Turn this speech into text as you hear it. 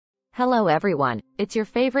Hello everyone, it's your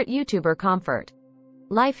favorite YouTuber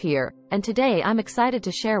Komfort.Life here, and today I'm excited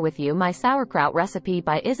to share with you my sauerkraut recipe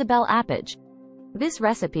by Isabel Apige. This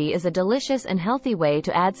recipe is a delicious and healthy way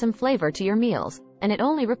to add some flavor to your meals, and it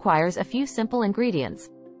only requires a few simple ingredients.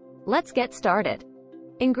 Let's get started.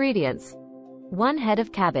 Ingredients: 1 head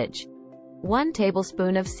of cabbage, 1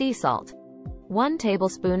 tablespoon of sea salt, 1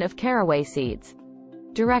 tablespoon of caraway seeds.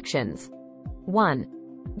 Directions: 1.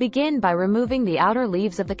 Begin by removing the outer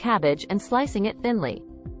leaves of the cabbage and slicing it thinly.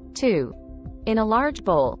 2. In a large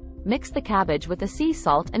bowl, mix the cabbage with the sea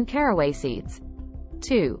salt and caraway seeds.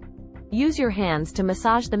 2. Use your hands to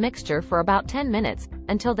massage the mixture for about 10 minutes,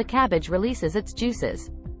 until the cabbage releases its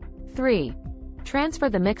juices. 3. Transfer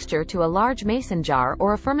the mixture to a large mason jar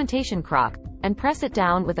or a fermentation crock, and press it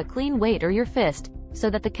down with a clean weight or your fist, so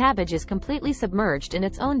that the cabbage is completely submerged in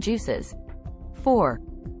its own juices. 4.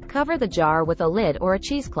 Cover the jar with a lid or a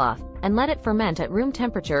cheesecloth, and let it ferment at room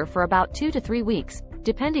temperature for about 2 to 3 weeks,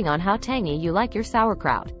 depending on how tangy you like your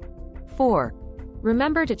sauerkraut. 4.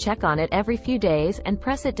 Remember to check on it every few days and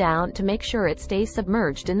press it down to make sure it stays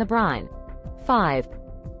submerged in the brine. 5.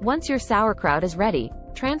 Once your sauerkraut is ready,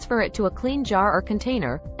 transfer it to a clean jar or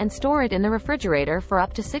container, and store it in the refrigerator for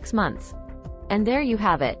up to 6 months. And there you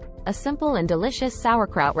have it, a simple and delicious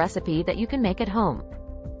sauerkraut recipe that you can make at home.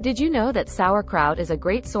 Did you know that sauerkraut is a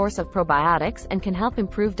great source of probiotics and can help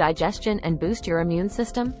improve digestion and boost your immune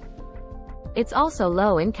system? It's also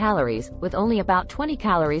low in calories, with only about 20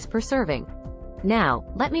 calories per serving. Now,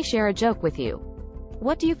 let me share a joke with you.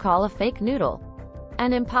 What do you call a fake noodle?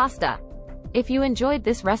 An impasta. If you enjoyed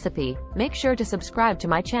this recipe, make sure to subscribe to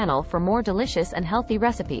my channel for more delicious and healthy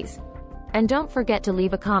recipes. And don't forget to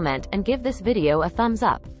leave a comment and give this video a thumbs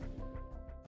up.